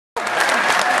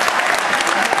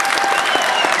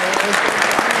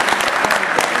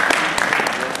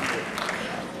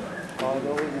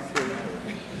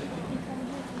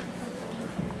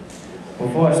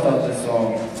Before I start this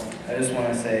song, I just want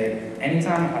to say,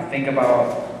 anytime I think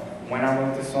about when I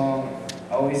wrote this song,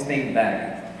 I always think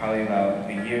back, probably about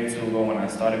a year or two ago when I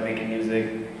started making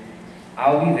music.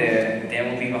 I'll be there,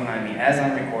 Dan will be behind me as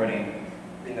I'm recording.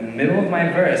 In the middle of my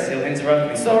verse, he'll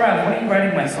interrupt me. So Ralph, when are you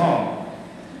writing my song?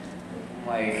 I'm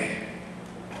like,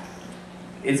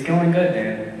 it's going good,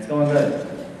 Dan. It's going good.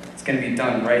 It's gonna be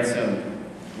done right soon.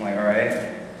 I'm like, all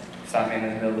right. Stop me in the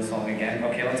middle of the song again.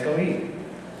 Okay, let's go eat.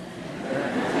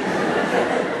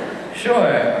 Sure,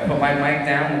 I put my mic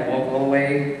down, we'll walk all the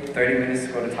way, 30 minutes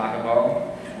to go to Taco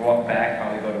Bell, walk back,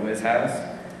 probably go to his house.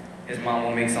 His mom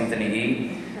will make something to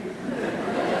eat.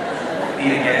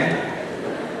 Eat again.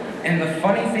 And the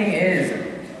funny thing is,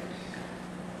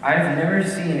 I've never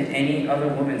seen any other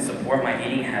woman support my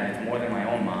eating habits more than my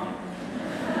own mom.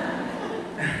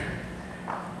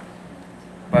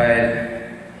 But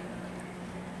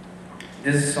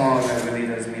this song really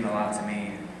does mean a lot to me.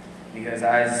 Because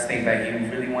I just think that he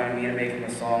really wanted me to make him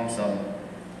a song, so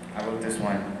I wrote this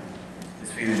one.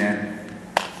 It's for you, Dan.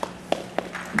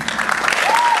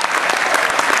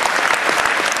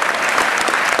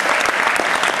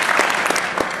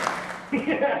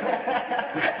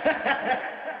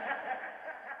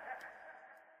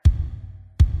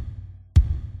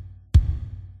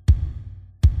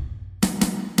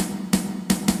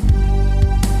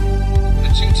 The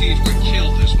two teens were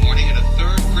killed this morning and a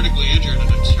third critically injured in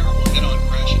a terrible head-on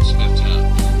crash in Smithtown.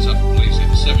 Suffolk police say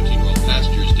the 17-year-old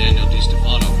passengers Daniel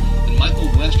DiStefano and Michael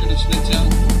Western of Smithtown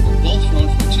were both thrown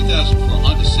from a 2004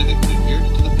 Honda Civic that veered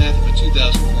into the path of a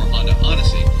 2004 Honda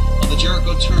Odyssey on the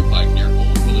Jericho Turnpike near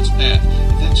Old Willets Path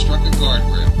and then struck a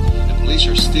guardrail. The police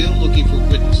are still looking for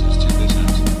witnesses to this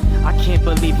accident. I can't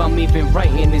believe I'm even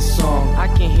writing this song. I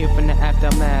can hear from the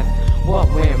aftermath what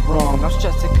went wrong. I'm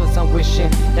stressing cause I'm wishing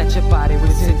that your body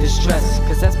was in distress,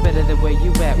 cause that's better than where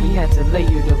you at, we had to lay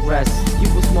you to rest.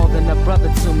 You was more than a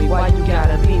brother to me, why you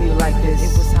gotta leave me like this?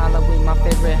 It was Halloween, my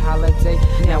favorite holiday,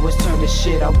 now it's turned to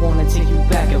shit. I wanna take you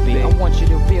back a bit, I want you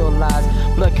to realize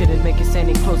blood couldn't make us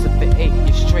any closer for 8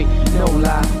 years straight, no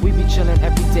lie. We be chilling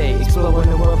every day, exploring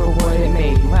the world for what it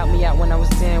made. You helped me out when I was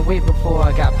staying way before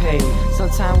I got paid.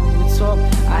 Sometimes when we would talk,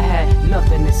 I had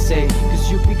nothing to say,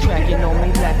 cause you be cracking on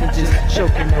me, laughing, just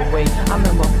joking away. I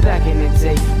remember back in the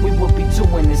day, we would be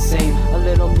doing the same. A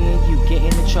little me and you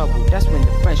getting in trouble, that's when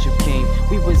the friendship came.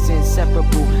 We was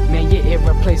inseparable, man, you're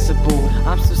irreplaceable.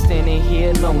 I'm still standing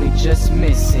here lonely, just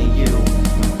missing you.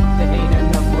 There ain't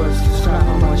enough words to describe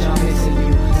how much I'm missing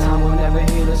you. Time will never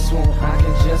heal a swoon, I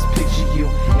can just picture you.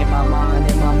 In my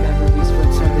mind, in my memories, for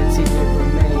eternity it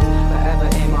remains. Forever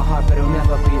in my heart, but it'll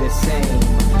never be the same.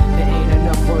 There ain't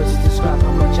enough words to describe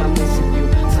how much I'm missing you.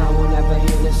 Time will never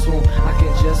heal a swoon, I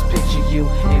can just picture you.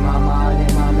 In my mind,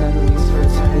 in my memories, for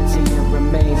eternity it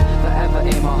remains. Forever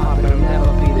in my heart, but it'll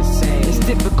never be the same. It's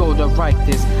difficult to write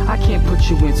this, I can't put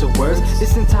you into words.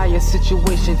 This entire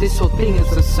situation, this whole thing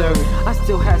is absurd. I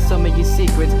still have some of your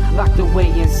secrets locked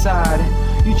away inside.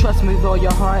 You trust me with all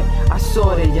your heart, I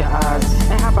saw it in your eyes.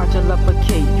 And how about your love for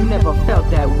Kate? You never felt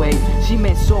that way. She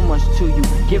meant so much to you,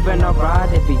 giving her a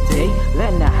ride every day,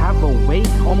 letting her have her way,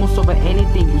 almost over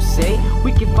anything you say.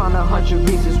 We can find 100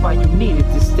 reasons why you needed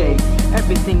to stay.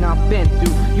 Everything I've been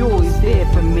through, you're always there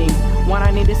for me. When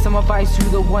I needed some advice, you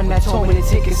the one that told me to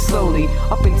take it slowly.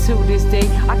 Up until this day,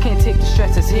 I can't take the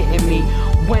stress that's hitting me.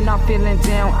 When I'm feeling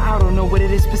down, I don't know what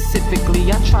it is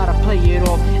specifically. I try to play it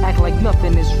off, act like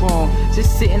nothing is wrong.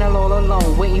 Just sitting all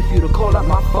alone, waiting for you to call up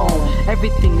my phone.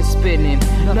 Everything is spinning,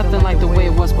 nothing like the way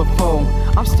it was before.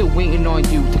 I'm still waiting on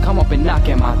you to come up and knock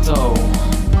at my door.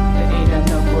 There ain't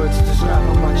enough words to describe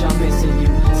how much I'm missing you.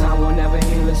 Time will never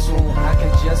heal a swoon, I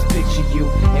can just picture you.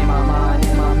 In my mind,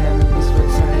 in my memories, for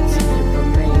eternity it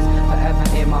remains.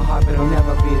 Forever in my heart, but it'll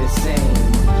never be the same.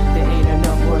 There ain't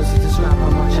enough words to describe how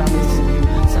much I'm missing you.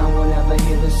 Time will never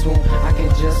heal a swoon, I can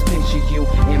just picture you.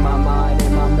 In my mind,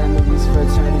 in my memories, for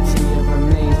eternity it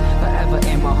remains. Forever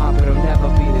in my heart, but it'll never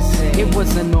be the same. It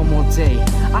was a normal day,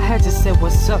 I had just said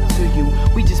what's up to you.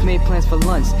 We just made plans for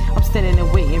lunch, I'm standing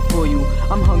and waiting for you.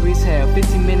 I'm hungry as hell,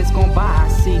 15 minutes gone by, I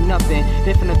see nothing.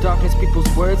 Then from the darkness,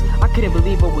 people's words, I couldn't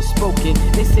believe what was spoken.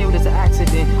 They say it was an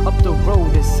accident, up the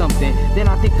road or something. Then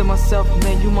I think to myself,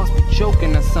 man, you must be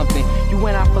joking or something. You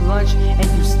went out for lunch, and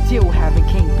you still haven't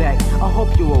came back. I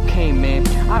hope you're okay, man,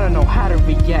 I don't know how to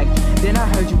react. Then I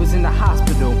heard you was in the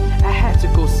hospital, I had to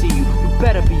go see you. You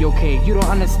better be okay, you don't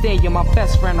understand, you're my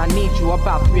best friend, I need you.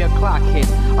 About 3 o'clock hit,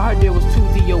 I heard there was 2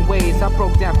 DOAs. I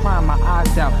broke down crying my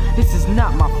eyes out, this is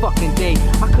not my fucking day.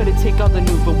 I could've take other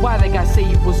news, but why they gotta say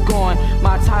you was gone?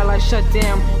 My entire life shut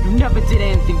down, you never did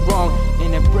anything wrong.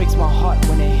 And it breaks my heart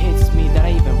when it hits me that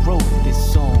I even wrote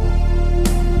this song.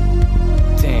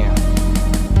 Damn.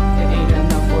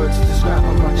 words to describe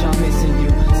how much I'm missing you.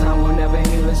 Time will never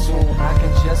heal us soon. I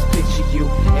can just picture you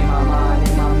in my mind,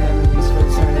 in my memories for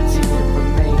eternity. It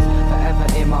remains forever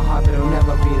in my heart, but it'll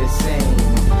never be the same.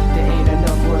 There ain't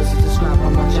enough words to describe how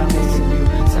much I'm missing you.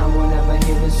 Time will never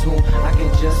heal us soon. I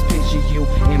can just picture you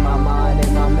in my mind,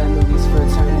 in my memories for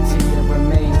eternity. It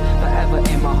remains forever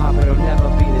in my heart, but it'll never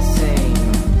be the same.